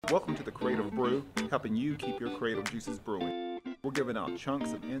Welcome to the Creative Brew, helping you keep your creative juices brewing. We're giving out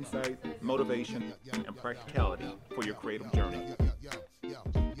chunks of insight, motivation, and practicality for your creative journey.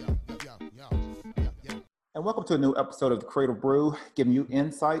 And welcome to a new episode of the Creative Brew, giving you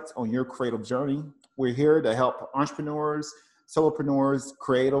insights on your creative journey. We're here to help entrepreneurs, solopreneurs,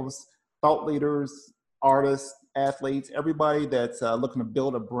 creatives, thought leaders, artists, athletes, everybody that's looking to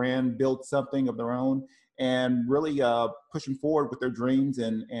build a brand, build something of their own, and really pushing forward with their dreams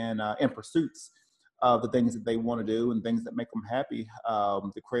and pursuits of the things that they want to do and things that make them happy.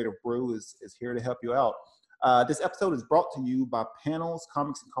 The Creative Brew is here to help you out. This episode is brought to you by Panels,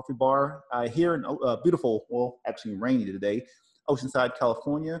 Comics, and Coffee Bar here in beautiful, well, actually rainy today, Oceanside,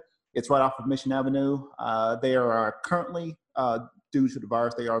 California. It's right off of Mission Avenue. They are currently, due to the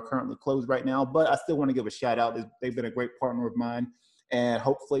virus, they are currently closed right now, but I still want to give a shout out. They've been a great partner of mine. And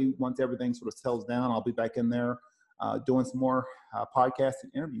hopefully once everything sort of settles down, I'll be back in there doing some more podcasts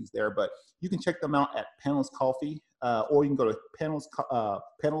and interviews there. But you can check them out at Panels Coffee, or you can go to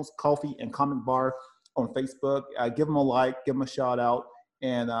Panels Coffee and Comic Bar on Facebook. Give them a like, give them a shout out,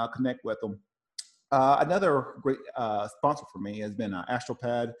 and connect with them. Another great sponsor for me has been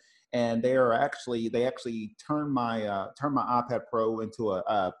Astropad, and they actually turned my iPad Pro into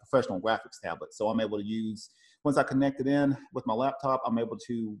a professional graphics tablet. So I'm able to use, once I connect it in with my laptop, I'm able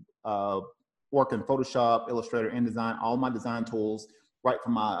to work in Photoshop, Illustrator, InDesign, all my design tools right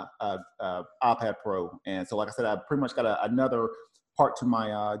from my iPad Pro. And so, like I said, I pretty much got another part to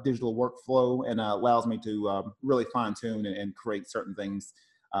my digital workflow, and allows me to really fine tune and create certain things,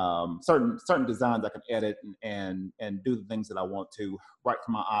 certain designs I can edit and do the things that I want to right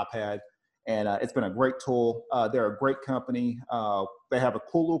from my iPad. And it's been a great tool. They're a great company. They have a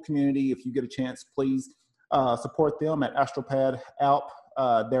cool little community. If you get a chance, please support them at Astropad Alp.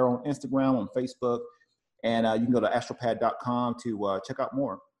 They're on Instagram, on Facebook, and you can go to astropad.com to check out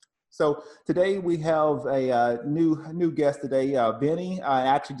more. So today we have a new guest today, Vinnie. I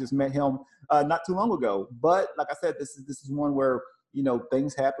actually just met him not too long ago, but like I said, this is one where, you know,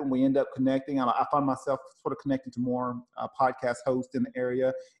 things happen. We end up connecting. I find myself sort of connecting to more podcast hosts in the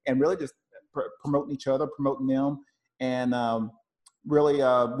area, and really just promoting each other, promoting them, and really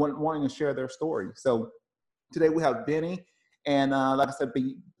wanting to share their story. So today we have Vinnie, and like I said,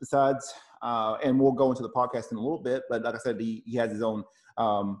 besides, and we'll go into the podcast in a little bit, but like I said, he has his own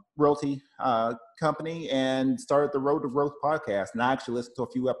realty company and started the Road to Growth podcast. And I actually listened to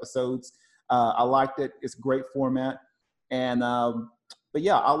a few episodes. I liked it. It's a great format. And but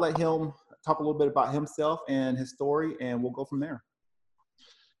yeah, I'll let him talk a little bit about himself and his story, and we'll go from there.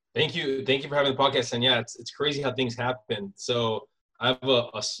 Thank you for having the podcast. And yeah, it's crazy how things happen. So I have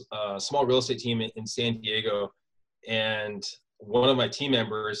a small real estate team in San Diego, and one of my team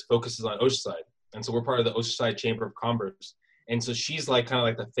members focuses on Oceanside. And so we're part of the Oceanside Chamber of Commerce. And so she's like kind of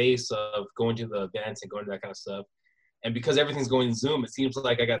like the face of going to the events and going to that kind of stuff. And because everything's going Zoom, it seems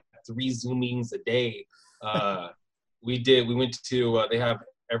like I got 3 Zoom meetings a day. We went to, they have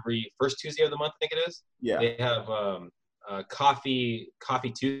every first Tuesday of the month, I think it is. Yeah. They have coffee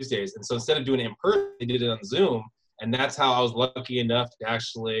Tuesdays. And so instead of doing it in person, they did it on Zoom. And that's how I was lucky enough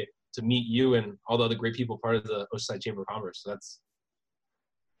to meet you and all the other great people part of the Oceanside Chamber of Commerce. So that's,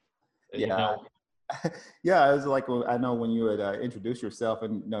 yeah. You know. Yeah, it was like, I know when you would introduce yourself,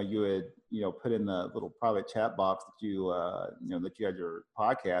 and you would put in the little private chat box that that you had your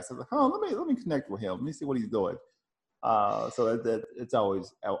podcast. I was like, oh, let me connect with him. Let me see what he's doing. So that it's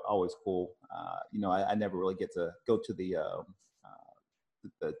always cool. I never really get to go to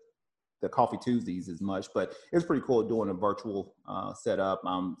the Coffee Tuesdays as much, but it's pretty cool doing a virtual setup.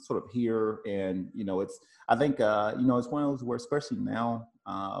 I'm sort of here, and I think it's one of those where, especially now,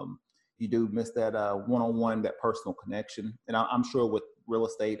 you do miss that one-on-one, that personal connection. And I'm sure with real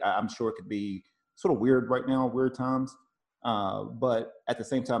estate, I'm sure it could be sort of weird right now, weird times. But at the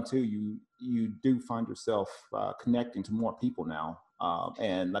same time, too, you do find yourself connecting to more people now.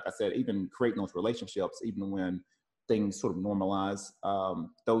 And like I said, even creating those relationships, even when things sort of normalize,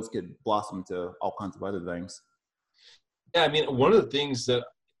 those could blossom into all kinds of other things. Yeah, I mean, one of the things that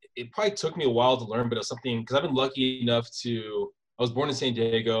it probably took me a while to learn, but it's something, because I've been lucky enough I was born in San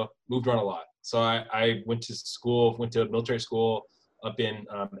Diego, moved around a lot. So I went to military school up in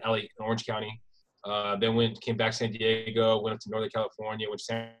LA, Orange County. Then came back to San Diego, went up to Northern California, went to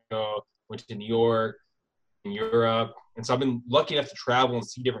San Diego, went to New York, in Europe. And so I've been lucky enough to travel and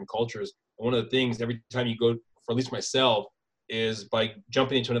see different cultures. And one of the things, every time you go, for at least myself, is by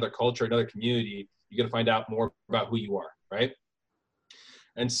jumping into another culture, another community, you get to find out more about who you are, right?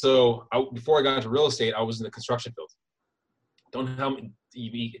 And so before I got into real estate, I was in the construction field. Don't know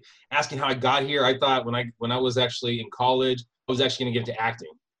asking how I got here. I thought when I was actually in college, I was actually going to get into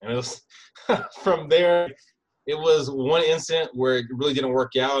acting. And it was from there, it was one incident where it really didn't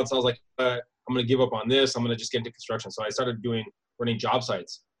work out. And so I was like, I'm going to give up on this. I'm going to just get into construction. So I started running job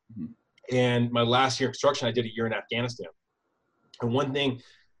sites. Mm-hmm. And my last year in construction, I did a year in Afghanistan. And one thing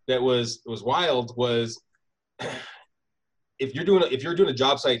that was wild was if you're doing a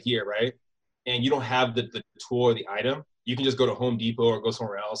job site here, right, and you don't have the tool or the item, you can just go to Home Depot or go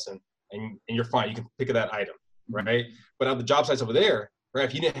somewhere else and you're fine. You can pick up that item, right? Mm-hmm. But on the job sites over there, right,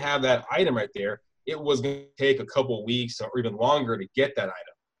 if you didn't have that item right there, it was going to take a couple of weeks or even longer to get that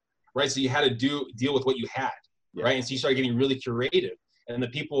item, right? So you had to deal with what you had, right? And so you started getting really creative. And the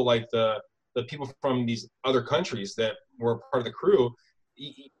people like the people from these other countries that were part of the crew,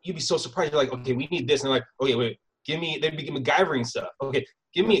 you'd be so surprised. You're like, okay, we need this. And they're like, okay, wait, they'd be MacGyvering stuff. Okay,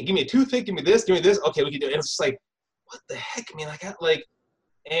 give me a toothpick, give me this. Okay, we can do it. And it's just like, what the heck? I mean,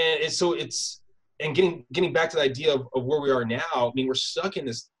 and getting back to the idea of where we are now. I mean, we're stuck in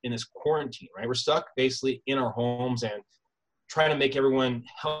this quarantine, right? We're stuck basically in our homes and trying to make everyone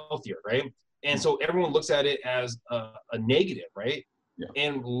healthier, right? And so everyone looks at it as a negative, right? Yeah.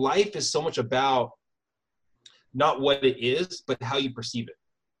 And life is so much about not what it is, but how you perceive it.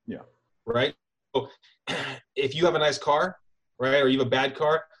 Yeah. Right? So if you have a nice car, right, or you have a bad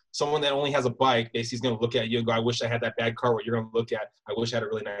car, someone that only has a bike basically is going to look at you and go, I wish I had that bad car. What you're going to look at, I wish I had a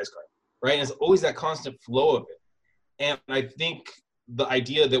really nice car. Right? And it's always that constant flow of it. And I think the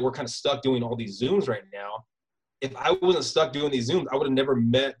idea that we're kind of stuck doing all these Zooms right now, if I wasn't stuck doing these Zooms, I would have never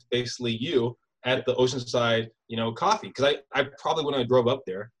met basically you at the Oceanside, coffee. Because I probably wouldn't have drove up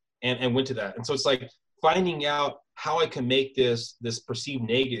there and went to that. And so it's like finding out how I can make this perceived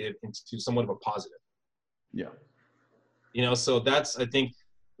negative into somewhat of a positive. Yeah. So that's, I think,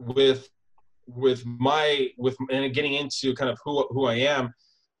 with getting into kind of who I am,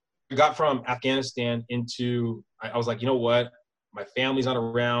 I got from Afghanistan into, I was like, you know what? My family's not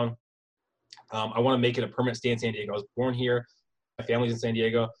around. I want to make it a permanent stay in San Diego. I was born here. My family's in San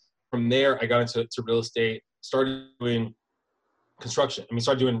Diego. From there, I got into real estate, started doing construction.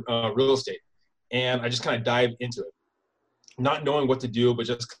 Started doing real estate. And I just kind of dived into it, not knowing what to do, but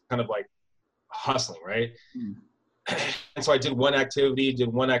just kind of like hustling, right? Mm. And so I did one activity,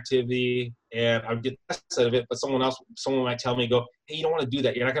 and I would get the best out of it, but someone might tell me, go, hey, you don't want to do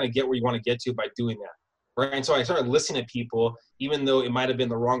that. You're not going to get where you want to get to by doing that, right? And so I started listening to people, even though it might have been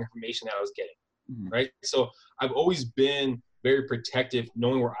the wrong information that I was getting, right? So I've always been very protective,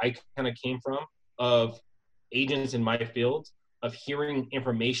 knowing where I kind of came from, of agents in my field, of hearing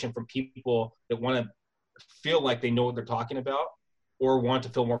information from people that want to feel like they know what they're talking about or want to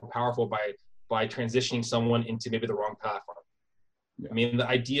feel more powerful by transitioning someone into maybe the wrong platform. Yeah. The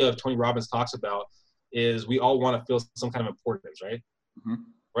idea of Tony Robbins talks about is we all want to feel some kind of importance, right? Mm-hmm.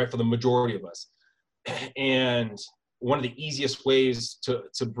 Right, for the majority of us. And one of the easiest ways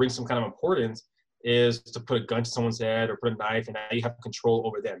to bring some kind of importance is to put a gun to someone's head or put a knife, and now you have control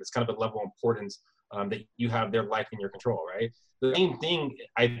over them. It's kind of a level of importance that you have their life in your control, right? The same thing,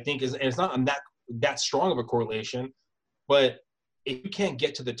 I think, is, and it's not that strong of a correlation, but if you can't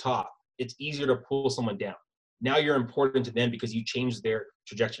get to the top, it's easier to pull someone down. Now you're important to them because you changed their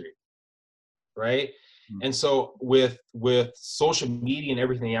trajectory, right? Mm-hmm. And so with social media and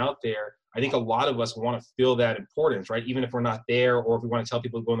everything out there, I think a lot of us want to feel that importance, right? Even if we're not there, or if we want to tell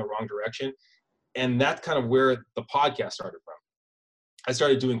people to go in the wrong direction. And that's kind of where the podcast started from. I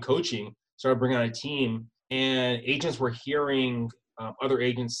started doing coaching, started bringing on a team, and agents were hearing other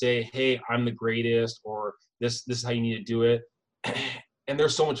agents say, hey, I'm the greatest, or this is how you need to do it. And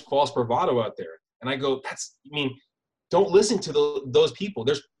there's so much false bravado out there. And I go, don't listen to those people.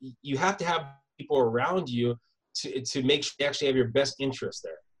 You have to have people around you to make sure you actually have your best interest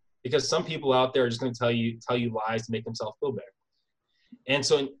there. Because some people out there are just going to tell you lies to make themselves feel better. And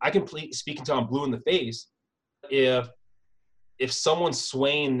so I can speak until I'm blue in the face if someone's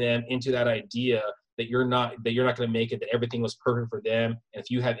swaying them into that idea that you're not going to make it, that everything was perfect for them. And if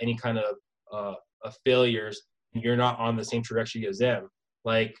you have any kind of failures, and you're not on the same trajectory as them,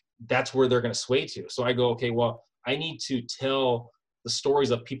 like that's where they're going to sway to. So I go, okay, well, I need to tell the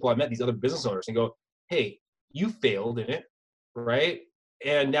stories of people I met, these other business owners, and go, hey, you failed in it, right?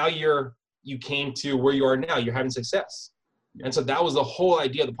 And now you came to where you are now. You're having success. And so that was the whole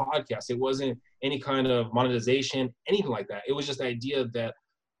idea of the podcast. It wasn't any kind of monetization, anything like that. It was just the idea that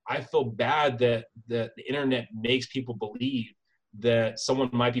I feel bad that the internet makes people believe that someone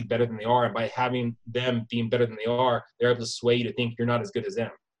might be better than they are. And by having them being better than they are, they're able to sway you to think you're not as good as them.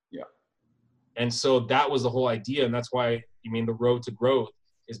 Yeah. And so that was the whole idea. And that's why, the road to growth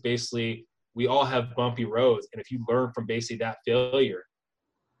is basically, we all have bumpy roads. And if you learn from basically that failure,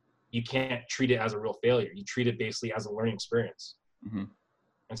 you can't treat it as a real failure. You treat it basically as a learning experience. Mm-hmm.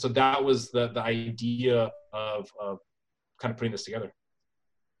 And so that was the idea of kind of putting this together.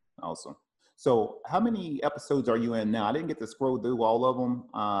 Awesome. So how many episodes are you in now? I didn't get to scroll through all of them.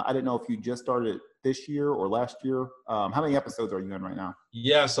 I didn't know if you just started this year or last year. How many episodes are you in right now?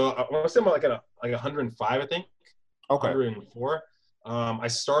 Yeah, so I want to say I'm like 105, I think. Okay. 104. I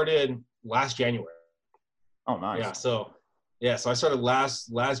started last January. Oh, nice. So I started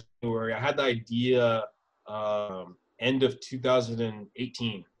last January. I had the idea end of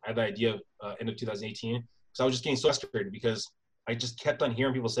 2018. I had the idea end of 2018 because I was just getting so frustrated because I just kept on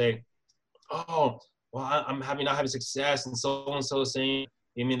hearing people say, "Oh, well, I'm not having success," and so saying,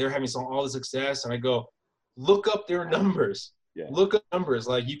 I mean, they're having all the success, and I go, look up their numbers. Yeah. Look up numbers.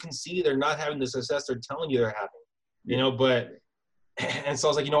 Like, you can see they're not having the success they're telling you they're having. You know, but and so I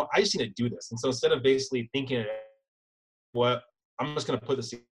was like, I just need to do this. And so instead of basically thinking, what I'm just going to put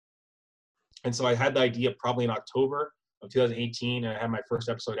this. And so I had the idea probably in October of 2018, and I had my first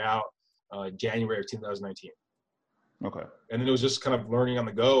episode out January of 2019. Okay. And then it was just kind of learning on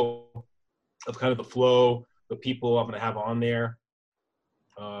the go of kind of the flow, the people I'm going to have on there,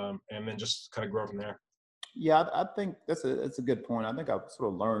 and then just kind of grow from there. Yeah, I think that's a good point. I think I've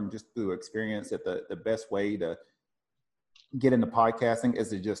sort of learned just through experience that the best way to get into podcasting is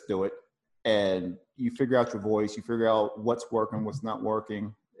to just do it. And you figure out your voice, you figure out what's working, what's not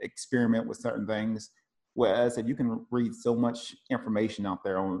working, experiment with certain things. Whereas you can read so much information out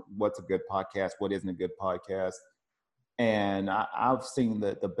there on what's a good podcast, what isn't a good podcast. And I've seen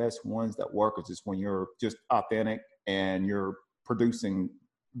that the best ones that work is just when you're just authentic and you're producing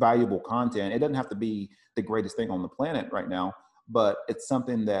valuable content. It doesn't have to be the greatest thing on the planet right now, but it's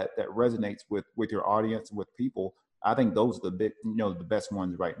something that resonates with your audience, with people. I think those are the best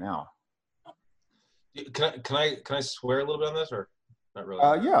ones right now. Can I swear a little bit on this, or not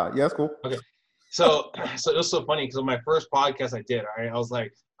really? Yeah, that's cool. Okay. So it was so funny because on my first podcast I did, I was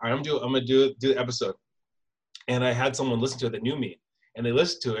like, all right, I'm gonna do the episode, and I had someone listen to it that knew me, and they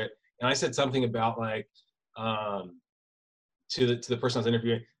listened to it, and I said something about like, to the person I was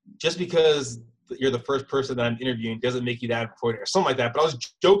interviewing, just because you're the first person that I'm interviewing doesn't make you that important, or something like that. But I was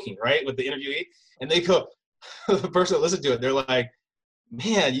joking, right, with the interviewee, and they go, the person that listened to it, they're like,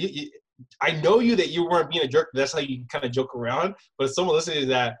 man, I know that you weren't being a jerk. That's how you kind of joke around. But if someone listening to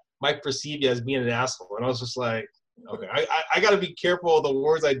that might perceive you as being an asshole. And I was just like, okay, I got to be careful of the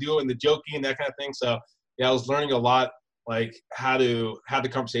words I do and the joking and that kind of thing. So yeah, I was learning a lot, like how to have the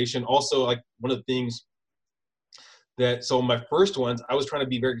conversation. Also, like one of the things so my first ones, I was trying to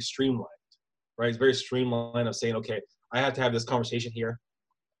be very streamlined, right? It's very streamlined of saying, okay, I have to have this conversation here.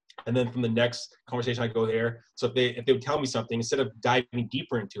 And then from the next conversation, I go there. So if they would tell me something, instead of diving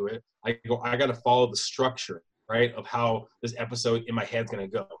deeper into it, I got to follow the structure, right, of how this episode in my head's going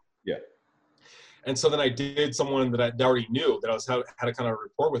to go. Yeah. And so then I did someone that I already knew, that I was had a kind of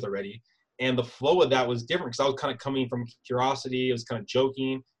rapport with already. And the flow of that was different because I was kind of coming from curiosity. It was kind of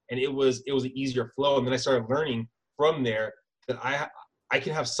joking, and it was an easier flow. And then I started learning from there that I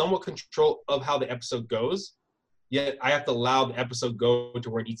can have somewhat control of how the episode goes, yet I have to allow the episode go to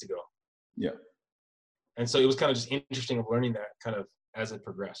where it needs to go. Yeah. And so it was kind of just interesting of learning that kind of as it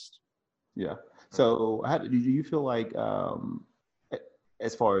progressed. Yeah. So do you feel like,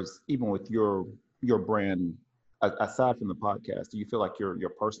 as far as even with your brand, aside from the podcast, do you feel like your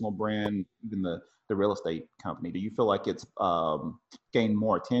personal brand, even the real estate company, do you feel like it's gained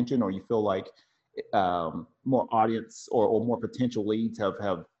more attention, or you feel like more audience or more potential leads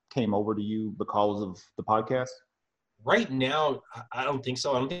have came over to you because of the podcast? Right now, I don't think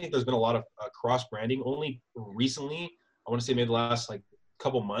so. I don't think there's been a lot of cross branding. Only recently, I want to say maybe the last like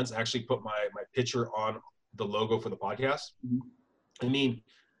couple months, I actually put my picture on the logo for the podcast. Mm-hmm. I mean,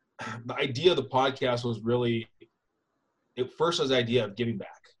 the idea of the podcast was really, it first was the idea of giving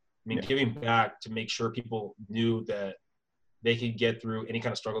back. I mean, giving back to make sure people knew that they could get through any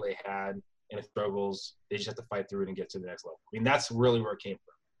kind of struggle they had, and if struggles, they just have to fight through it and get to the next level. I mean, that's really where it came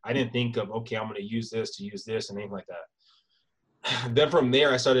from. I didn't think of, okay, I'm going to use this and anything like that. Then from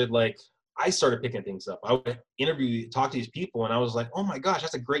there, I started picking things up. I would talk to these people, and I was like, oh my gosh,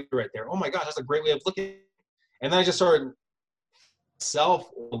 that's a great right there. Oh my gosh, that's a great way of looking at it. And then I just started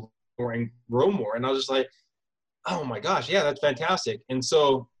more and grow more. And I was just like, oh my gosh, yeah, that's fantastic. And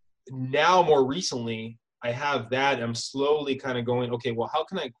so now more recently, I have that. I'm slowly kind of going, okay, well, how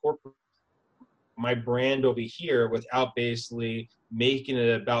can I incorporate my brand over here without basically making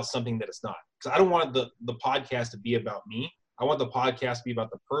it about something that it's not? Because I don't want the podcast to be about me. I want the podcast to be about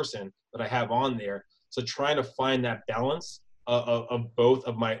the person that I have on there. So trying to find that balance of both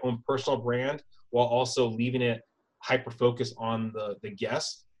of my own personal brand while also leaving it hyper-focused on the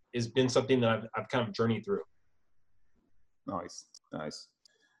guest has been something that I've kind of journeyed through. Nice.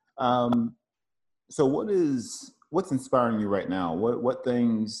 So what's inspiring you right now? What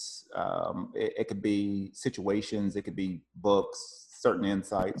things, it could be situations, it could be books, certain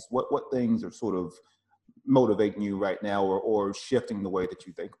insights. What things are sort of motivating you right now, or shifting the way that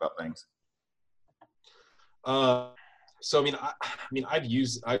you think about things? So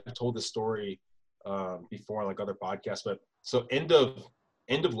I've told this story before on like other podcasts, but so end of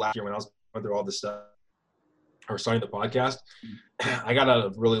last year when I was going through all this stuff or starting the podcast, I got out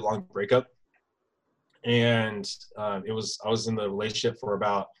of a really long breakup, and I was in the relationship for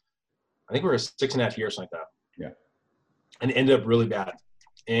about, I think we were 6.5 years, something like that. Yeah. And it ended up really bad.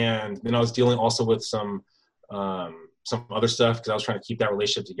 And then I was dealing also with some other stuff because I was trying to keep that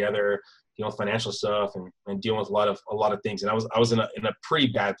relationship together, dealing with financial stuff and dealing with a lot of things. And I was in a pretty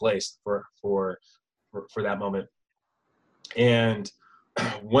bad place for that moment. And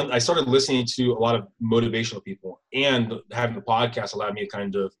when I started listening to a lot of motivational people, and having the podcast allowed me to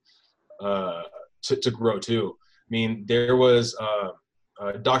kind of to grow too. I mean, there was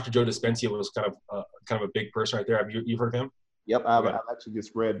Dr. Joe Dispenza was kind of a big person right there. Have you heard of him? Yep, I've actually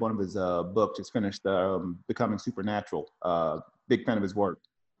just read one of his books. Just finished Becoming Supernatural. Big fan of his work.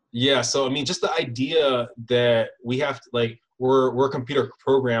 Yeah, so I mean, just the idea that we have to, like, we're computer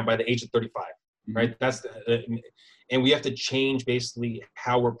programmed by the age of 35, mm-hmm. right? That's and we have to change basically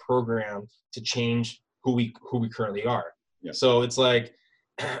how we're programmed to change who we currently are. Yeah. So it's like,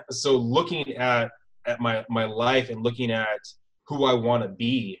 so looking at my life and looking at who I want to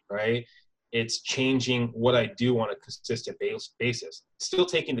be, right? It's changing what I do on a consistent basis. Still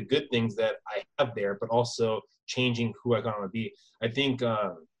taking the good things that I have there, but also changing who I want to be. I think,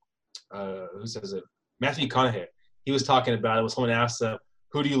 who says it? Matthew McConaughey. He was talking about it when someone asked him,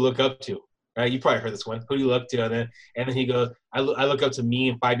 who do you look up to? Right? You probably heard this one. Who do you look up to? And then he goes, I look up to me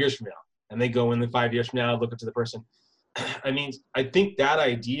in 5 years from now. And they go in 5 years from now, look up to the person. I mean, I think that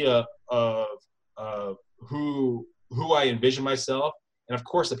idea of who I envision myself, and of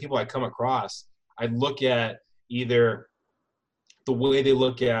course, the people I come across, I look at either the way they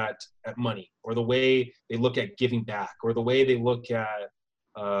look at money, or the way they look at giving back, or the way they look at,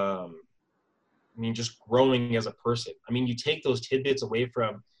 just growing as a person. I mean, you take those tidbits away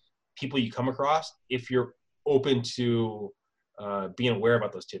from people you come across if you're open to being aware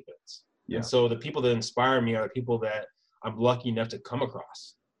about those tidbits. Yeah. And so the people that inspire me are the people that I'm lucky enough to come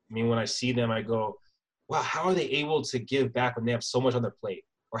across. I mean, when I see them, I go, wow, how are they able to give back when they have so much on their plate?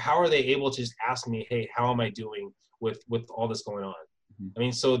 Or how are they able to just ask me, hey, how am I doing with all this going on? Mm-hmm. I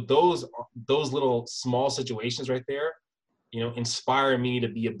mean, so those little small situations right there, inspire me to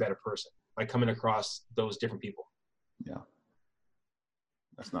be a better person by coming across those different people. Yeah.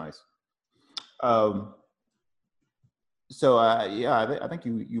 That's nice. I think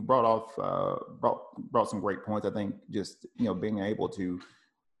you brought some great points. I think just, being able to,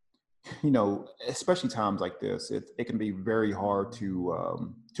 especially times like this, it can be very hard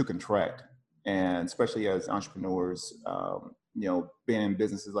to contract, and especially as entrepreneurs, being in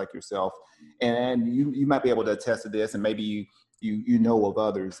businesses like yourself, and you might be able to attest to this, and maybe you know of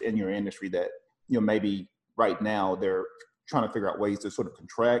others in your industry that, maybe right now they're trying to figure out ways to sort of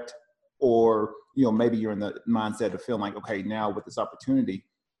contract, or, maybe you're in the mindset of feeling like, okay, now with this opportunity,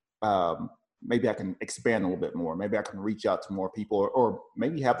 maybe I can expand a little bit more. Maybe I can reach out to more people, or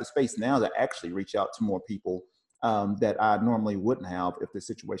maybe have the space now to actually reach out to more people that I normally wouldn't have if the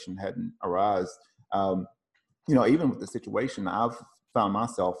situation hadn't arisen. Even with the situation, I've found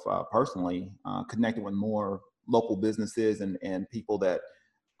myself personally connected with more local businesses and people that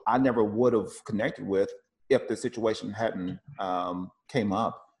I never would have connected with if the situation hadn't came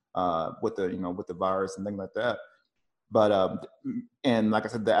up with the virus and things like that. But and like I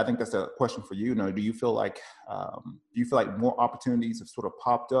said, I think that's a question for you. Do you feel like more opportunities have sort of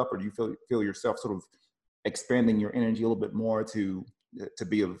popped up, or do you feel yourself sort of expanding your energy a little bit more to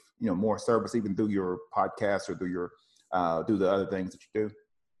be of more service, even through your podcast or through the other things that you do?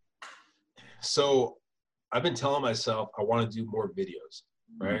 So I've been telling myself I want to do more videos,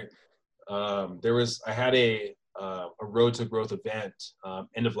 right? Mm-hmm. I had a Road to Growth event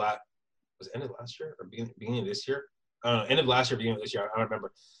end of last year or beginning of this year? End of last year, beginning of this year, I don't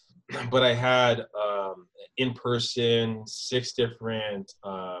remember. But I had in person 6 different,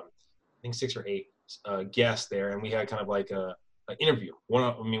 I think 6 or 8 guests there, and we had kind of like an interview,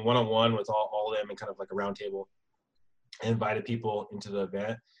 one-on-one with all of them, and kind of like a round table, and invited people into the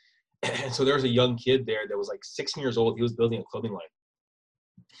event. And so there was a young kid there that was like 16 years old. He was building a clothing line.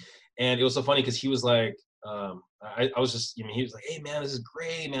 And it was so funny because he was like, I was just, he was like, hey man, this is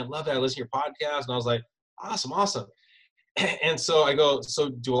great, man. Love that. I listen to your podcast. And I was like, awesome. And so I go, so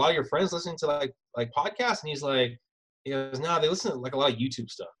do a lot of your friends listen to like podcasts? And he goes, no, they listen to like a lot of YouTube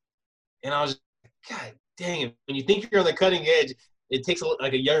stuff. And I was just, God dang it. When you think you're on the cutting edge, it takes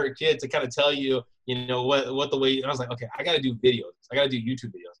like a younger kid to kind of tell you, you know, what the way, and I was like, okay, I got to do videos. I got to do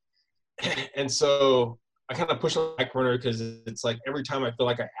YouTube videos. And so I kind of push on the back burner because it's like every time I feel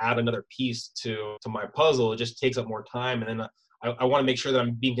like I add another piece to my puzzle, it just takes up more time. And then I want to make sure that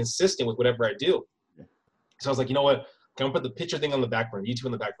I'm being consistent with whatever I do. So I was like, you know what? I'm gonna put the picture thing on the back burner, YouTube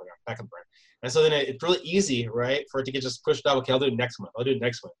on the back burner, back of the burner. And so then it's really easy, right, for it to get just pushed out. Okay, I'll do it next month. I'll do it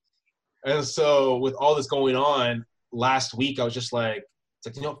next month. And so with all this going on, last week I was just like, it's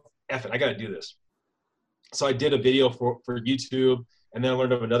like, you know, F it, I gotta do this. So I did a video for YouTube, and then I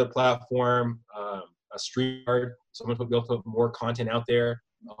learned of another platform, a StreamYard. So I'm gonna be able to put more content out there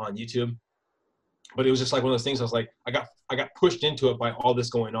on YouTube. But it was just like one of those things. I was like, I got pushed into it by all this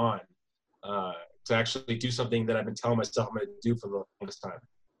going on, to actually do something that I've been telling myself I'm going to do for the longest time.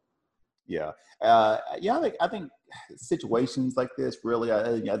 Yeah. I think situations like this really,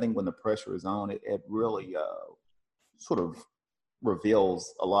 I think when the pressure is on, it really sort of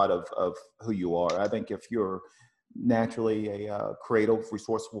reveals a lot of who you are. I think if you're naturally a creative,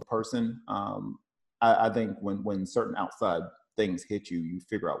 resourceful person, I think when certain outside things hit you, you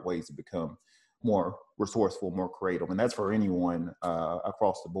figure out ways to become more resourceful, more creative. And that's for anyone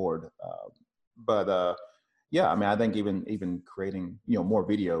across the board. Yeah, I mean, I think even creating, you know, more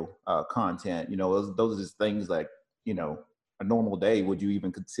video content, you know, those are just things like, you know, a normal day, would you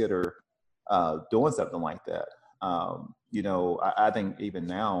even consider doing something like that? You know, I think even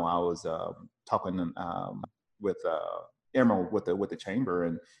now I was talking with Emerald with the chamber,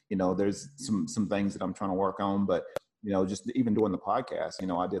 and you know, there's some things that I'm trying to work on, but you know, just even doing the podcast, you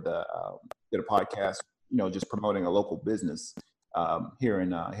know, I did a podcast, you know, just promoting a local business here in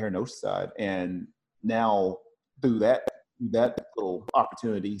Oceanside, and now through that little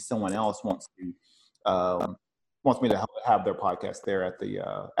opportunity, someone else wants me to have their podcast there at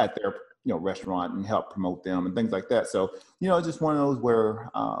their, you know, restaurant and help promote them and things like that. So, you know, it's just one of those where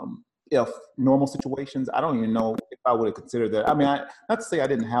if normal situations, I don't even know if I would have considered that. I mean, not to say I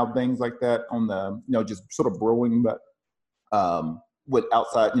didn't have things like that on the, you know, just sort of brewing, but with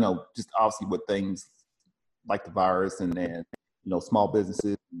outside, you know, just obviously with things like the virus and you know, small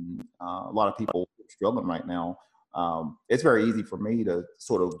businesses, and, a lot of people struggling right now. It's very easy for me to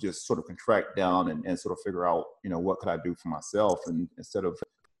sort of contract down and sort of figure out, you know, what could I do for myself, and instead of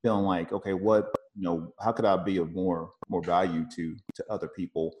feeling like, okay, what, you know, how could I be of more value to other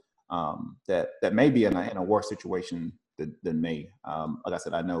people that may be in a worse situation than me. Like I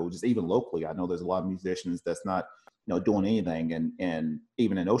said, I know just even locally, I know there's a lot of musicians that's not, you know, doing anything, and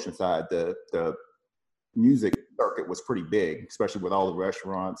even in Oceanside, the music circuit was pretty big, especially with all the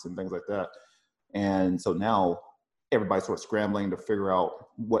restaurants and things like that. And so now everybody's sort of scrambling to figure out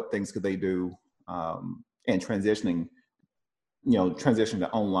what things could they do, and transition to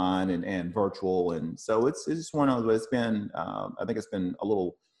online and virtual. And so it's just one of those, it's been, I think it's been a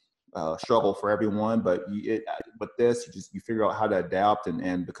little struggle for everyone, but you figure out how to adapt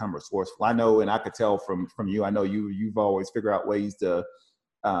and become resourceful. I know, and I could tell from you, I know you've always figured out ways to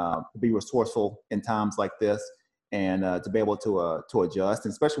be resourceful in times like this, and to be able to adjust,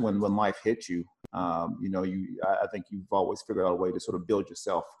 and especially when life hits you. You know, I think you've always figured out a way to sort of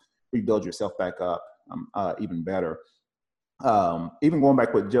rebuild yourself back up even better. Even going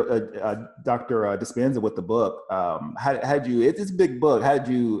back with Dr. Dispenza with the book, it's a big book. How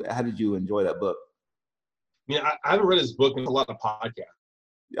did you enjoy that book? I mean, I haven't read his book in a lot of podcasts.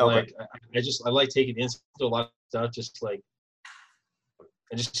 Okay. Like, I like taking into a lot of stuff, just like,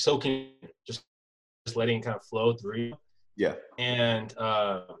 and just soaking, just letting it kind of flow through. Yeah. And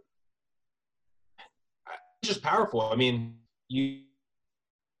it's just powerful. I mean, you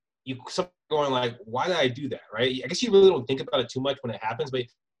going like, why did I do that, right? I guess you really don't think about it too much when it happens, but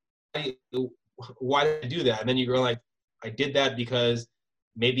why did I do that? And then you go like, I did that because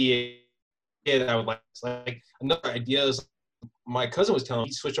maybe a kid I would like. It's like another idea is, my cousin was telling me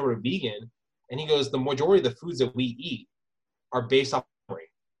he switched over to vegan, and he goes, the majority of the foods that we eat are based off memory,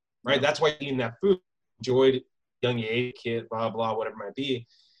 right? Yeah. That's why eating that food, enjoyed young age, kid, blah, blah, whatever it might be.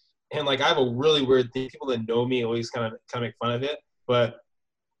 And like, I have a really weird thing. People that know me always kind of make fun of it, but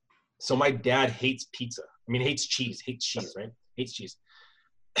so my dad hates pizza. I mean, hates cheese, right? Hates cheese.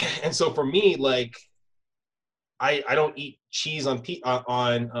 And so for me, like, I don't eat cheese on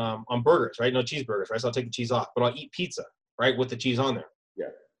burgers, right? No cheeseburgers, right? So I'll take the cheese off, but I'll eat pizza, right, with the cheese on there. Yeah.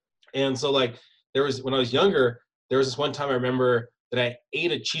 And so like, when I was younger, there was this one time I remember that I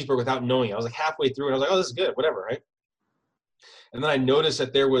ate a cheeseburger without knowing it. I was like halfway through and I was like, oh, this is good, whatever, right? And then I noticed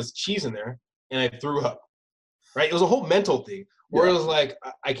that there was cheese in there and I threw up, right? It was a whole mental thing where It was like,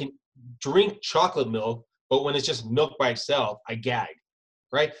 I can drink chocolate milk, but when it's just milk by itself, I gag.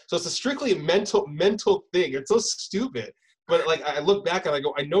 right? So it's a strictly mental thing. It's so stupid. But like I look back and I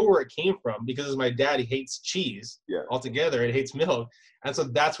go, I know where it came from because my dad, he hates cheese altogether. It hates milk. And so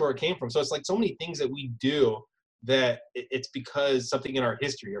that's where it came from. So it's like so many things that we do that it's because something in our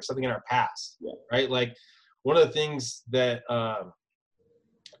history or something in our past, right? Like one of the things that I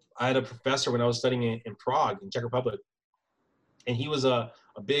had a professor when I was studying in Prague, in Czech Republic, and he was a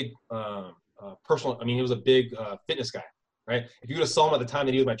big personal, I mean, he was a big fitness guy, right? If you would have saw him at the time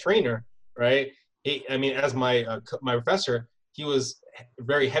that he was my trainer, right? I mean, as my professor, he was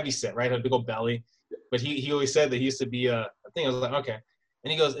very heavy set, right? Had a big old belly, but he always said that he used to be a thing. I was like, okay.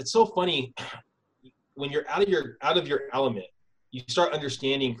 And he goes, it's so funny when you're out of your element, you start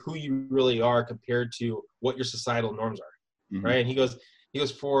understanding who you really are compared to what your societal norms are, right? And he goes, and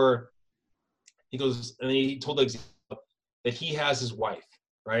he told the example that he has his wife,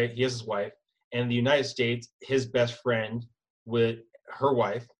 right? He has his wife, and in the United States, his best friend her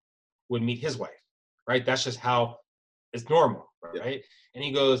wife would meet his wife, right? That's just how it's normal, right? And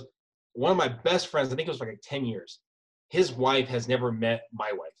he goes, one of my best friends, I think it was like 10 years, his wife has never met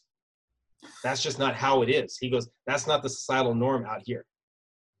my wife. That's just not how it is. He goes, that's not the societal norm out here.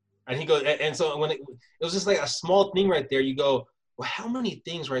 And he goes, and so when it was just like a small thing right there, you go, well, how many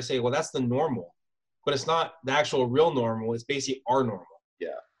things where I say, well, that's the normal, but it's not the actual real normal. It's basically our normal.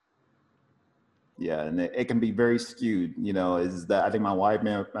 Yeah, and it can be very skewed. You know, is that I think my wife,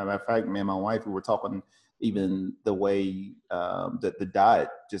 matter of fact, me and my wife, we were talking even the way that the diet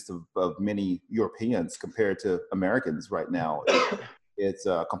just of many Europeans compared to Americans right now, it's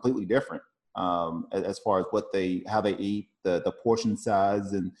completely different as far as how they eat, the portion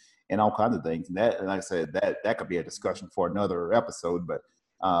size, and all kinds of things. And like I said, that could be a discussion for another episode. But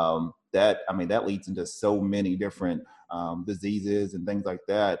that leads into so many different diseases and things like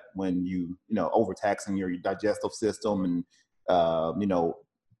that when you overtaxing your digestive system and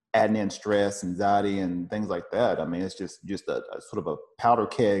adding in stress, anxiety, and things like that. I mean, it's just a sort of a powder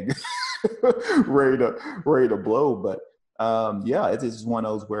keg ready to blow. But it's just one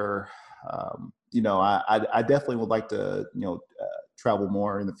of those where I definitely would like to travel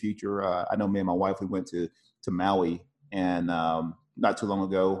more in the future. I know me and my wife, we went to Maui and not too long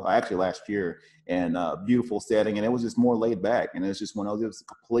ago, actually last year, and beautiful setting, and it was just more laid back, and it's just one of those. It was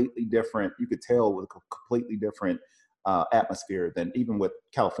completely different. You could tell with a completely different atmosphere than even with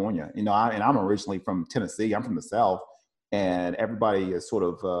California. I'm originally from Tennessee. I'm from the South, and everybody is sort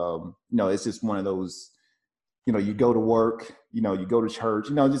of it's just one of those. You go to work, you go to church,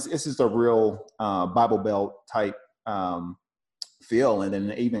 it's just a real Bible Belt type feel. And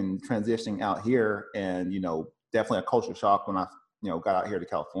then even transitioning out here and, definitely a culture shock when I, got out here to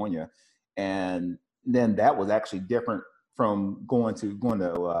California. And then that was actually different from going to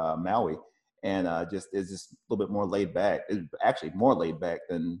Maui. And it's just a little bit more laid back. It's actually more laid back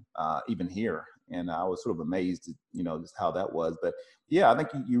than even here. And I was sort of amazed, just how that was. But yeah, I think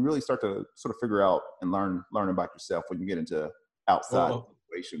you really start to sort of figure out and learn about yourself when you get into outside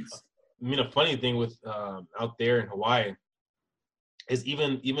situations. I mean, a funny thing with out there in Hawaii is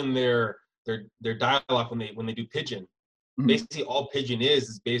even their dialogue when they do pidgin, basically all pidgin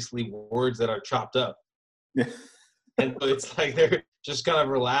is basically words that are chopped up. Yeah. And so it's like they're just kind of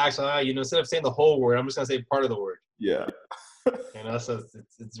relaxed. Instead of saying the whole word, I'm just gonna say part of the word. Yeah. So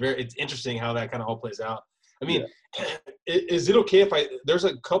it's interesting how that kind of all plays out. I mean, is it okay if there's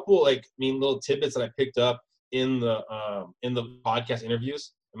a couple little tidbits that I picked up in the podcast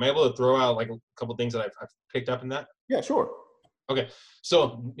interviews? Am I able to throw out like a couple things that I've picked up in that? Yeah, sure. Okay.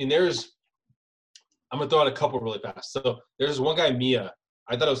 So I'm gonna throw out a couple really fast. So there's one guy, Mia.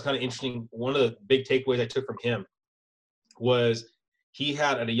 I thought it was kind of interesting. One of the big takeaways I took from him was he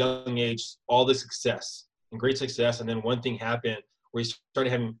had at a young age all this success and great success, and then one thing happened where he started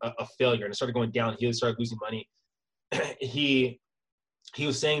having a failure and it started going down. He started losing money. He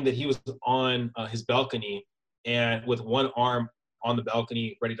was saying that he was on his balcony and with one arm on the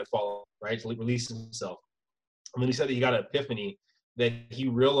balcony ready to fall, right, to release himself. And then he said that he got an epiphany that he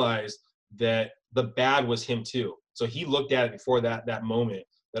realized that the bad was him too. So he looked at it before that moment,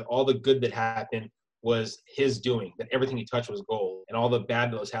 that all the good that happened was his doing, that everything he touched was gold, and all the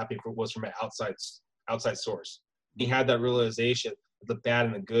bad that was happening was from an outside source. He had that realization that the bad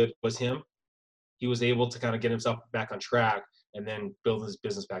and the good was him. He was able to kind of get himself back on track and then build his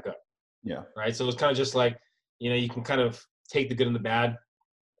business back up. Yeah. Right. So it was kind of just like, you can kind of take the good and the bad.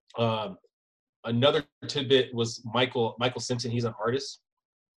 Another tidbit was Michael Simpson. He's an artist.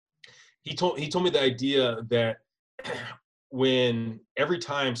 He told me the idea that when every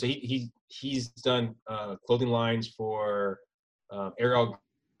time, so he's done clothing lines for Ariel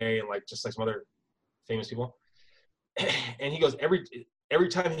Grey and just like some other famous people. And he goes, every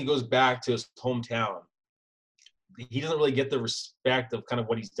time he goes back to his hometown, he doesn't really get the respect of kind of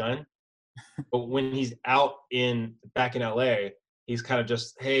what he's done. But when he's back in LA, he's kind of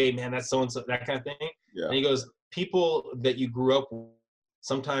just, hey man, that's so and so, that kind of thing. Yeah. And he goes, people that you grew up with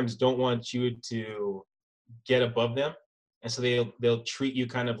sometimes don't want you to get above them, and so they'll treat you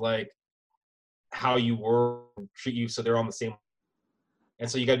kind of like how you were, treat you so they're on the same. And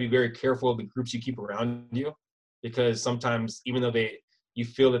so you got to be very careful of the groups you keep around you, because sometimes even though you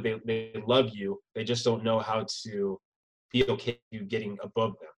feel that they love you, they just don't know how to be okay with you getting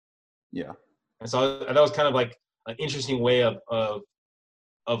above them. Yeah. And so that was kind of like an interesting way of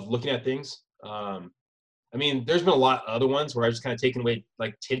looking at things. I mean, there's been a lot of other ones where I've just kind of taken away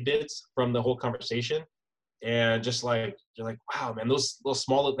like tidbits from the whole conversation, and just like, you're like, wow, man, those little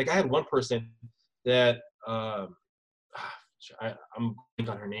small, like I had one person that I'm blanking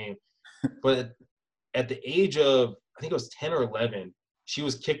on her name, but at the age of, I think it was 10 or 11, she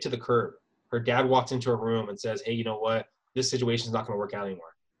was kicked to the curb. Her dad walks into her room and says, hey, you know what? This situation is not going to work out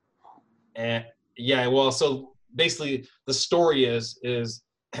anymore. And yeah, well, so basically the story is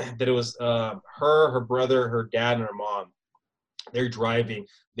that it was her brother, her dad, and her mom. They're driving.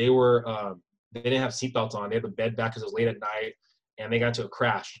 They didn't have seatbelts on. They had the bed back because it was late at night, and they got into a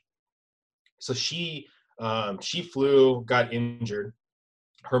crash. So she flew, got injured.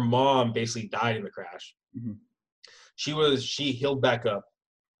 Her mom basically died in the crash. Mm-hmm. She healed back up.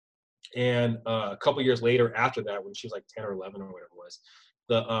 And a couple years later after that, when she was like 10 or 11 or whatever it was,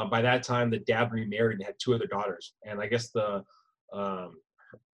 by that time the dad remarried and had 2 other daughters. And I guess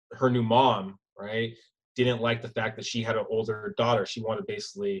her new mom, right, didn't like the fact that she had an older daughter. She wanted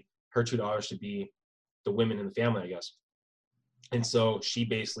basically her 2 daughters to be the women in the family, I guess. And so she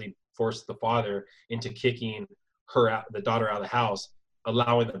basically forced the father into kicking the daughter out of the house,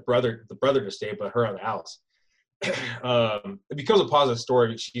 allowing the brother to stay, but her out of the house. It becomes a positive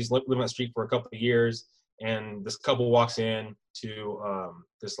story. She's living on the street for a couple of years, and this couple walks in to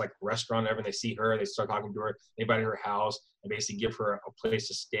this like restaurant, and they see her, they start talking to her, they invite her house and basically give her a place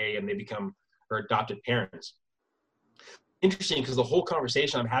to stay, and they become her adopted parents. Interesting, because the whole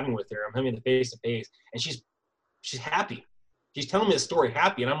conversation I'm having with her, I'm having the face to face, and she's happy. She's telling me a story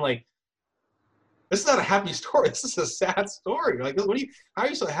happy, and I'm like, this is not a happy story. This is a sad story. Like, how are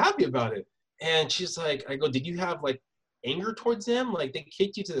you so happy about it? And she's like, I go, did you have like anger towards them? Like they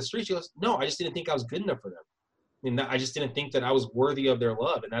kicked you to the street? She goes, no, I just didn't think I was good enough for them. I mean, I just didn't think that I was worthy of their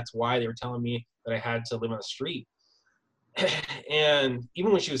love. And that's why they were telling me that I had to live on the street. And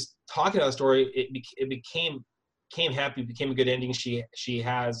even when she was talking about the story, it became happy, became a good ending. She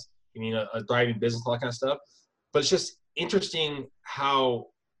has, I mean, a thriving business, all that kind of stuff. But it's just interesting how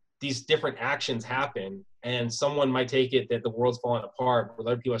these different actions happen, and someone might take it that the world's falling apart, but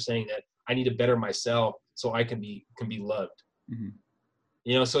other people are saying that I need to better myself so I can be loved. Mm-hmm.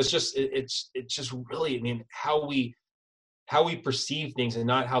 You know, so it's just really, I mean, how we perceive things and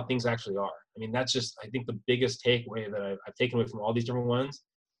not how things actually are. I mean, that's just, I think the biggest takeaway that I've taken away from all these different ones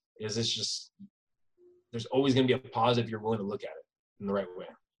is it's just, there's always going to be a positive if you're willing to look at it in the right way.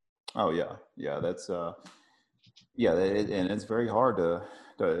 Oh yeah, that's yeah, and it's very hard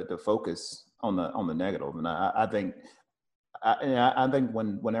to focus on the negative. And I think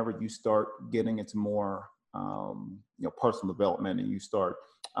whenever you start getting into more personal development, and you start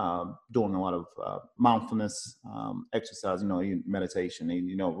doing a lot of mindfulness exercise, meditation,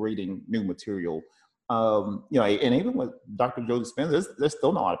 and reading new material, and even with Dr. Joe Dispenza, there's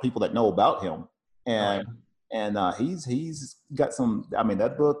still not a lot of people that know about him, and he's got some. I mean,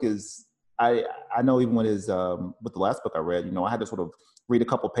 that book is. I know even with with the last book I read, I had to sort of read a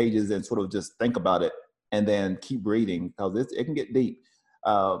couple pages and sort of just think about it and then keep reading, because it can get deep.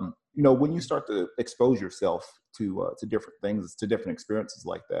 When you start to expose yourself to different things, to different experiences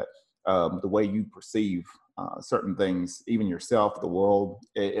like that, the way you perceive certain things, even yourself, the world,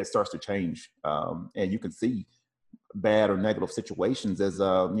 it starts to change. And you can see bad or negative situations as,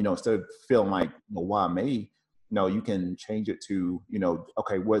 instead of feeling like, why me? You can change it to,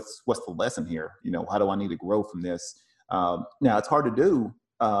 okay, what's the lesson here? How do I need to grow from this? Now it's hard to do,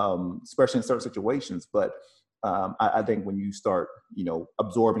 especially in certain situations, but I think when you start,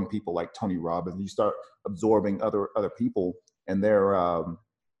 absorbing people like Tony Robbins, you start absorbing other people and their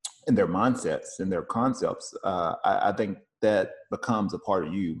mindsets and their concepts, I think that becomes a part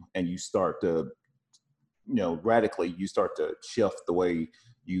of you, and you start to, radically, you start to shift the way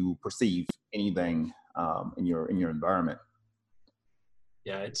you perceive anything in your environment.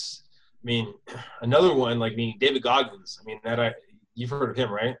 Yeah, it's, I mean, another one, like David Goggins. I mean, you've heard of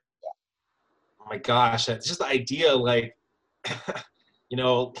him, right? Yeah. Oh my gosh, it's just the idea, like, he's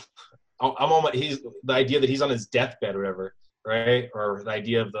the idea that he's on his deathbed or whatever, right? Or the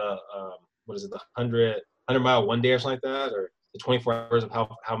idea of the, what is it, the 100 mile one day or something like that, or the 24 hours of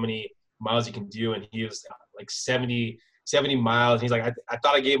how many miles you can do. And he was like 70 miles. And he's like, I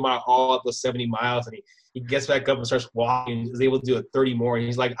thought I gave my all at those 70 miles. And he gets back up and starts walking and is able to do it 30 more. And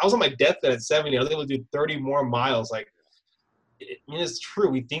he's like, I was on my deathbed at 70. I was able to do 30 more miles. Like, I mean, it's true.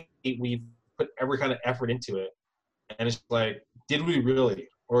 We think we put every kind of effort into it. And it's like, did we really?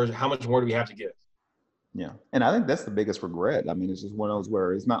 Or how much more do we have to give? Yeah. And I think that's the biggest regret. I mean, it's just one of those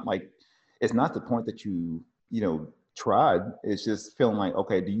where it's not the point that you tried. It's just feeling like,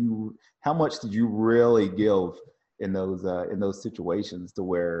 okay, how much did you really give in those situations to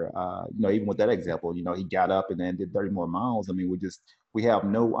where, even with that example, he got up and then did 30 more miles. I mean, we have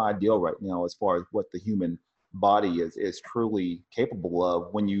no idea right now as far as what the human body is truly capable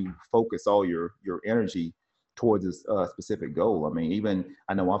of when you focus all your energy towards a specific goal. I mean, even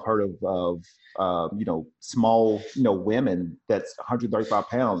I know I've heard of small, women that's 135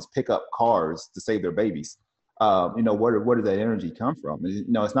 pounds pick up cars to save their babies. Where did that energy come from?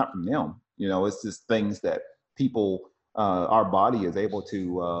 It's not from them. It's just things that people, our body is able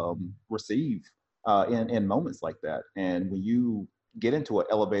to receive in moments like that. And when you get into an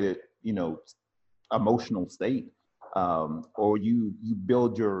elevated, emotional state, or you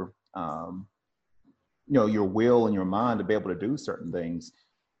build your your will and your mind to be able to do certain things,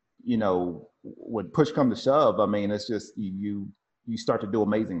 when push comes to shove, I mean, it's just you start to do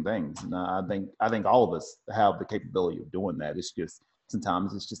amazing things. And I think all of us have the capability of doing that. It's just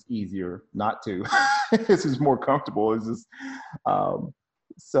sometimes it's just easier not to. It's just more comfortable. It's just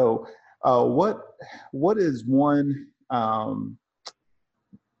what is one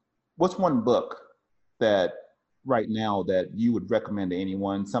what's one book that right now that you would recommend to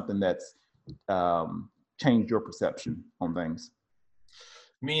anyone, something that's changed your perception on things?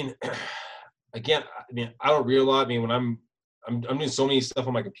 I mean, again, I don't read a lot. I mean, when I'm doing so many stuff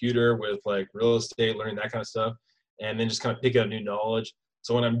on my computer with like real estate, learning that kind of stuff, and then just kind of pick up new knowledge.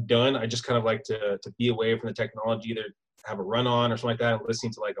 So when I'm done, I just kind of like to be away from the technology, either have a run on or something like that, and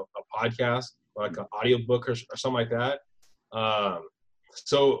listening to like a podcast or like an audiobook or something like that.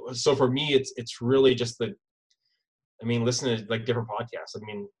 So for me, it's really just listening to like different podcasts. I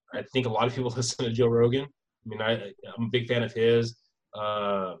mean, I think a lot of people listen to Joe Rogan. I mean, I'm a big fan of his.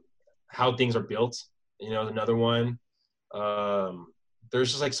 How Things Are Built, another one. There's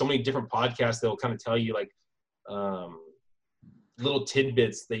just like so many different podcasts that will kind of tell you like little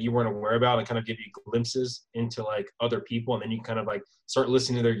tidbits that you weren't aware about and kind of give you glimpses into like other people. And then you kind of like start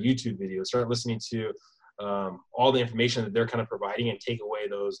listening to their YouTube videos, start listening to all the information that they're kind of providing and take away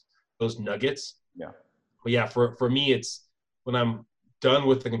those nuggets. Yeah. But yeah, for me, it's when I'm done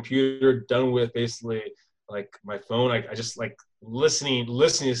with the computer, done with basically like my phone, I just like listening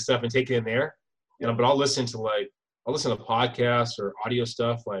to stuff and take it in there. But I'll listen to podcasts or audio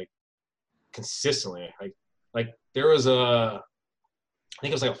stuff like consistently. Like there was I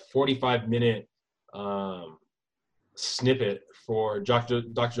think it was like a 45-minute snippet for Dr.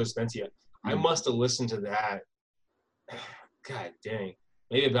 Joe Dispenza. I must have listened to that, God dang,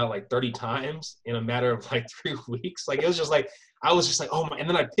 maybe about like 30 times in a matter of like 3 weeks. Like it was just like, I was just like, oh my, and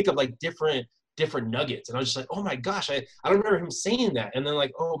then I pick up like different nuggets, and I was just like, oh my gosh, I don't remember him saying that. And then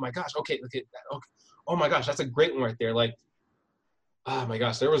like, oh my gosh, okay, look at that. Okay, oh my gosh, that's a great one right there. Like, oh my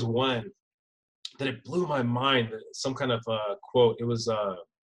gosh, there was one that it blew my mind. Some kind of quote. It was I'll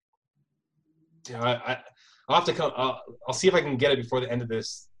have to come. I'll see if I can get it before the end of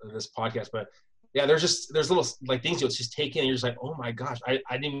this podcast. But yeah, there's little like things you'll just take in, and you're just like, oh my gosh, I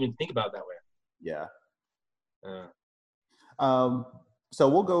didn't even think about it that way. Yeah. So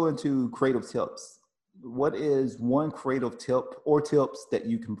we'll go into creative tips. What is one creative tip or tips that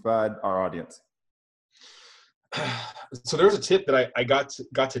you can provide our audience? So there's a tip that I got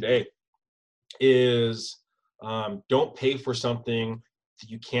today is don't pay for something that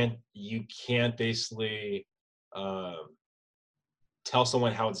you can't basically tell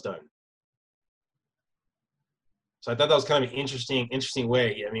someone how it's done. So I thought that was kind of an interesting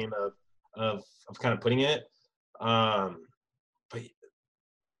way, I mean, of kind of putting it. But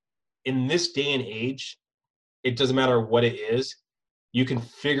in this day and age, it doesn't matter what it is, you can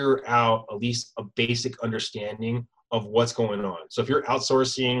figure out at least a basic understanding of what's going on. So if you're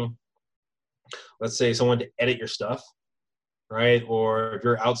outsourcing, let's say, someone to edit your stuff, right? Or if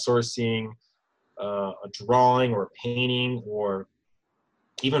you're outsourcing a drawing or a painting, or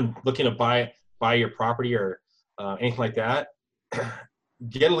even looking to buy your property or anything like that,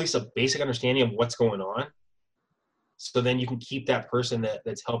 get at least a basic understanding of what's going on. So then you can keep that person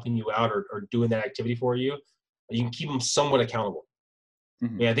that's helping you out or doing that activity for you, you can keep them somewhat accountable.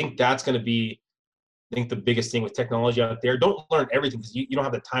 Mm-hmm. I think that's going to be think the biggest thing with technology out there, don't learn everything because you don't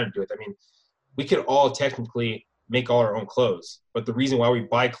have the time to do it. I mean, we could all technically make all our own clothes, but the reason why we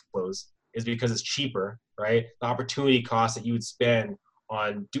buy clothes is because it's cheaper, right? The opportunity cost that you would spend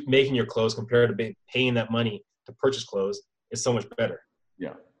on making your clothes compared to paying that money to purchase clothes is so much better.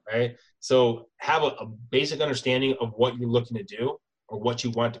 Yeah. Right. So have a basic understanding of what you're looking to do or what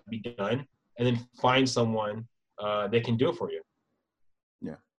you want to be done, and then find someone that can do it for you.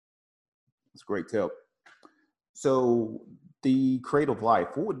 Yeah. That's a great tip. So the creative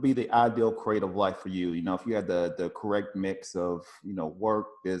life, what would be the ideal creative life for you? You know, if you had the correct mix of, you know, work,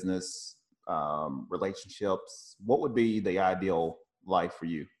 business, relationships, what would be the ideal life for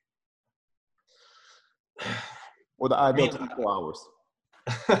you? Or the ideal 24 hours?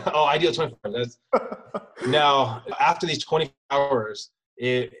 Oh, ideal 24 hours. Now, after these 24 hours,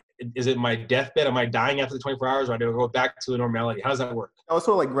 is it my deathbed? Am I dying after the 24 hours, or do I go back to the normality? How does that work? Oh, it's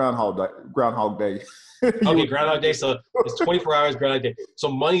sort of like Groundhog Day. Okay, Groundhog Day. So it's 24 hours, Groundhog Day. So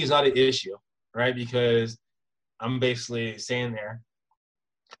money is not an issue, right? Because I'm basically saying there.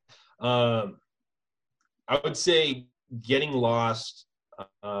 I would say getting lost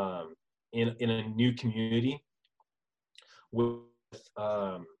in a new community with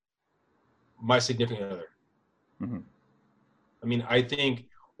my significant other. Mm-hmm. I mean, I think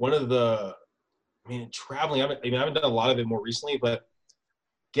traveling, I haven't done a lot of it more recently, but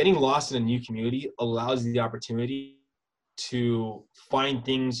getting lost in a new community allows you the opportunity to find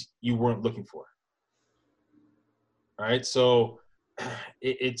things you weren't looking for. All right. So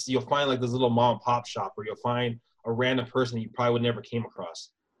you'll find like this little mom and pop shop where you'll find a random person that you probably would never came across.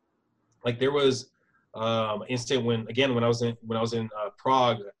 Like there was an incident when I was in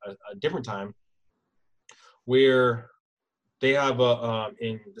Prague a different time, where they have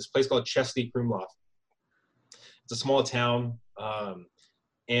in this place called Český Krumlov. It's a small town,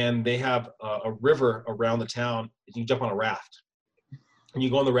 and they have a river around the town. You can jump on a raft, and you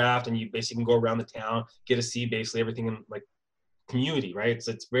go on the raft, and you basically can go around the town, get to see basically everything in like community, right?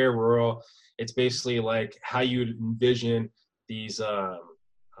 It's very rural. It's basically like how you'd envision these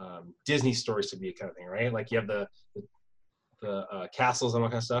Disney stories to be, kind of thing, right? Like you have the castles and all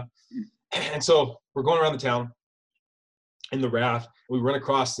that kind of stuff. And so we're going around the town in the raft. We run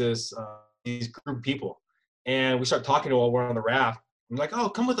across these group of people, and we start talking to them while we're on the raft. I'm like, oh,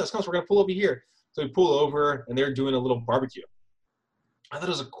 come with us, we're gonna pull over here. So we pull over, and they're doing a little barbecue. I thought it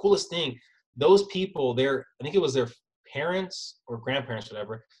was the coolest thing. Those people there, I think it was their parents or grandparents,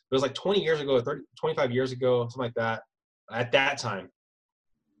 whatever. It was like 20 years ago, 30, 25 years ago, something like that, at that time,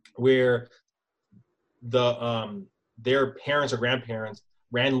 where their parents or grandparents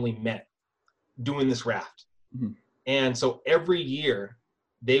randomly met doing this raft. Mm-hmm. And so every year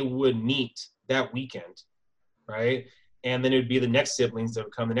they would meet that weekend, right? And then it would be the next siblings that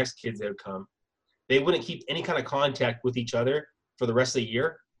would come, the next kids that would come. They wouldn't keep any kind of contact with each other for the rest of the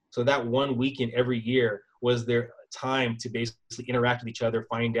year. So that one weekend every year was their time to basically interact with each other,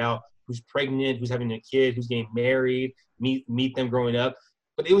 find out who's pregnant, who's having a kid, who's getting married, meet them growing up.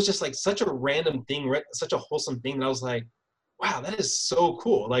 But it was just like such a random thing, right? Such a wholesome thing that I was like, wow, that is so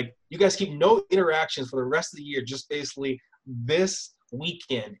cool. Like you guys keep no interactions for the rest of the year, just basically this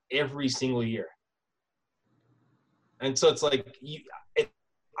weekend every single year. And so it's like,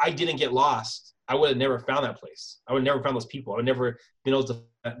 I didn't get lost, I would have never found that place. I would have never found those people. I would never been able to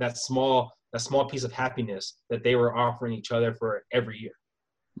that small piece of happiness that they were offering each other for every year.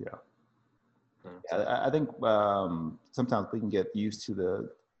 Yeah. I think sometimes we can get used to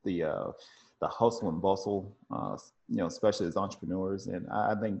the hustle and bustle, especially as entrepreneurs. And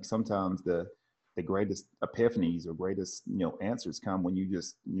I think sometimes the greatest epiphanies or greatest answers come when you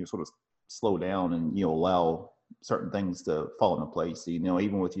just sort of slow down and allow certain things to fall into place.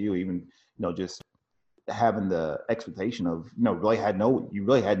 Even with you, just having the expectation of you really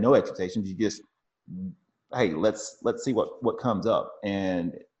had no expectations. You just, hey, let's see what comes up,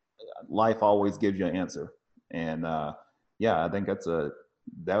 and life always gives you an answer. And I think that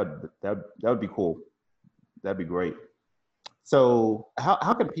would be cool. That'd be great. So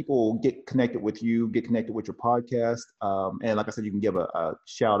how can people get connected with you, get connected with your podcast? And like I said, you can give a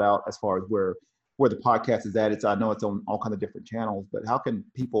shout out as far as where the podcast is at. I know it's on all kinds of different channels, but how can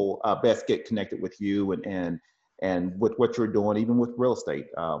people best get connected with you and with what you're doing, even with real estate?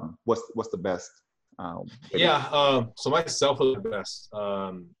 What's the best? So my cell phone is the best.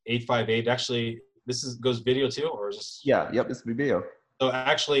 858. Actually, goes video too, or is this? Yeah. Yep. This will be video. So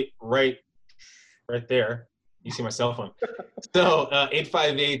actually, right there, you see my cell phone. So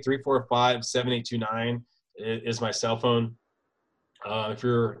 858-345-7829 is my cell phone. If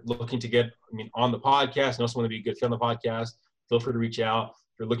you're looking to get, on the podcast, know someone to be a good fit on the podcast, feel free to reach out.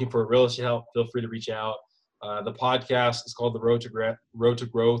 If you're looking for real estate help, feel free to reach out. The podcast is called The Road to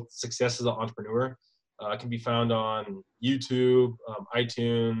Growth, Success as an Entrepreneur. It can be found on YouTube,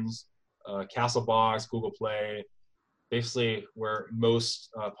 iTunes, Castbox, Google Play, basically where most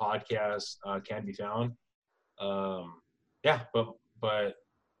podcasts can be found. But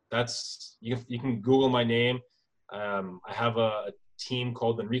that's, you can Google my name. I have a team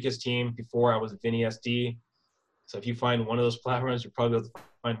called the Enriquez team. Before I was Vinnie SD. So if you find one of those platforms, you're probably able to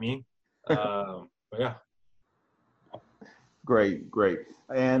find me. But yeah. Great.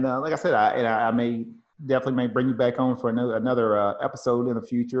 And like I said, I may definitely bring you back on for another episode in the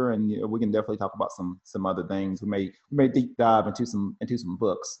future, and we can definitely talk about some other things. We may deep dive into some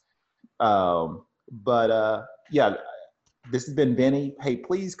books. Yeah, this has been Vinnie. Hey,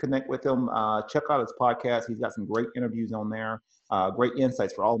 please connect with him. Check out his podcast. He's got some great interviews on there. Great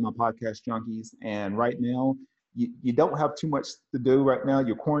insights for all of my podcast junkies. And right now, you don't have too much to do right now.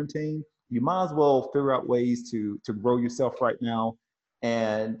 You're quarantined. You might as well figure out ways to grow yourself right now,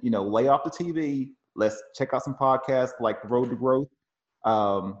 and lay off the TV. Let's check out some podcasts like The Road to Growth.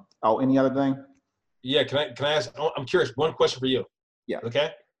 Any other thing? Yeah, can I ask? I'm curious. One question for you. Yeah.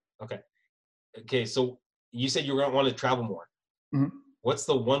 Okay. So you said you want to travel more. Mm-hmm. What's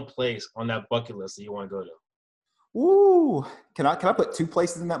the one place on that bucket list that you want to go to? Ooh, can I put 2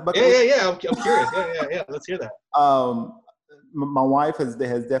 places in that bucket list? Yeah. I'm curious. Yeah. Let's hear that. My wife has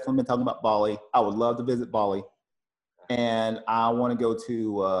definitely been talking about Bali. I would love to visit Bali, and I want to go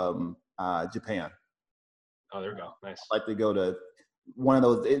to Japan. Oh, there we go. Nice. I'd like to go to one of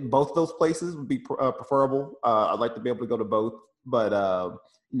those. Both of those places would be preferable. I'd like to be able to go to both, but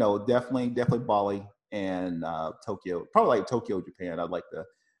definitely Bali and Tokyo. Probably like Tokyo, Japan. I'd like to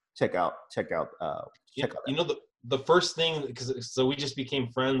check out. The first thing, so we just became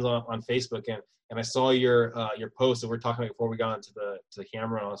friends on Facebook, and I saw your post that we're talking about before we got into the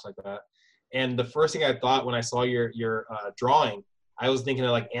camera and all this like that. And the first thing I thought when I saw your drawing, I was thinking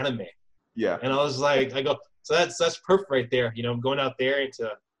of like anime. Yeah. And I was like, so that's perfect right there. Going out there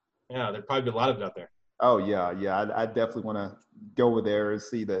there'd probably be a lot of it out there. Oh yeah. I definitely want to go over there and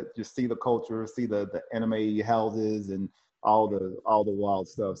see the culture, see the anime houses and all the wild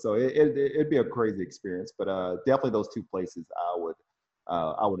stuff. So it'd be a crazy experience. But definitely those 2 places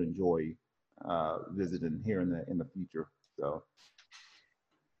I would enjoy visiting here in the future. So.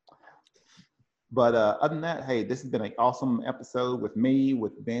 But other than that, hey, this has been an awesome episode with me,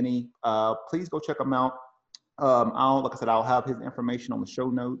 with Vinnie. Please go check him out. Like I said, I'll have his information on the show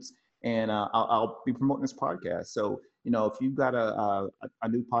notes, and I'll be promoting this podcast. So, if you've got a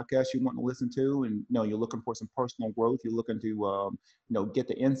new podcast you want to listen to, and you're looking for some personal growth, you're looking to get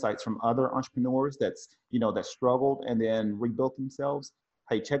the insights from other entrepreneurs that struggled and then rebuilt themselves.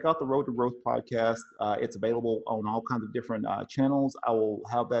 Hey, check out the Road to Growth podcast. It's available on all kinds of different channels. I will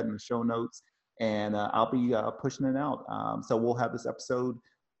have that in the show notes. And I'll be pushing it out. So we'll have this episode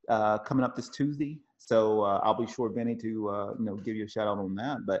coming up this Tuesday. So I'll be sure, Vinnie, to give you a shout out on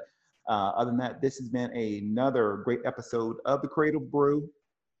that. But other than that, this has been another great episode of The Creative Brew.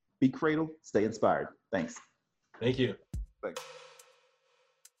 Be creative, stay inspired. Thanks. Thank you. Thanks.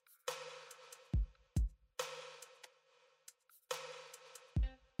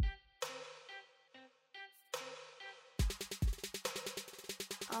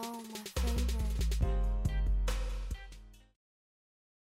 Oh my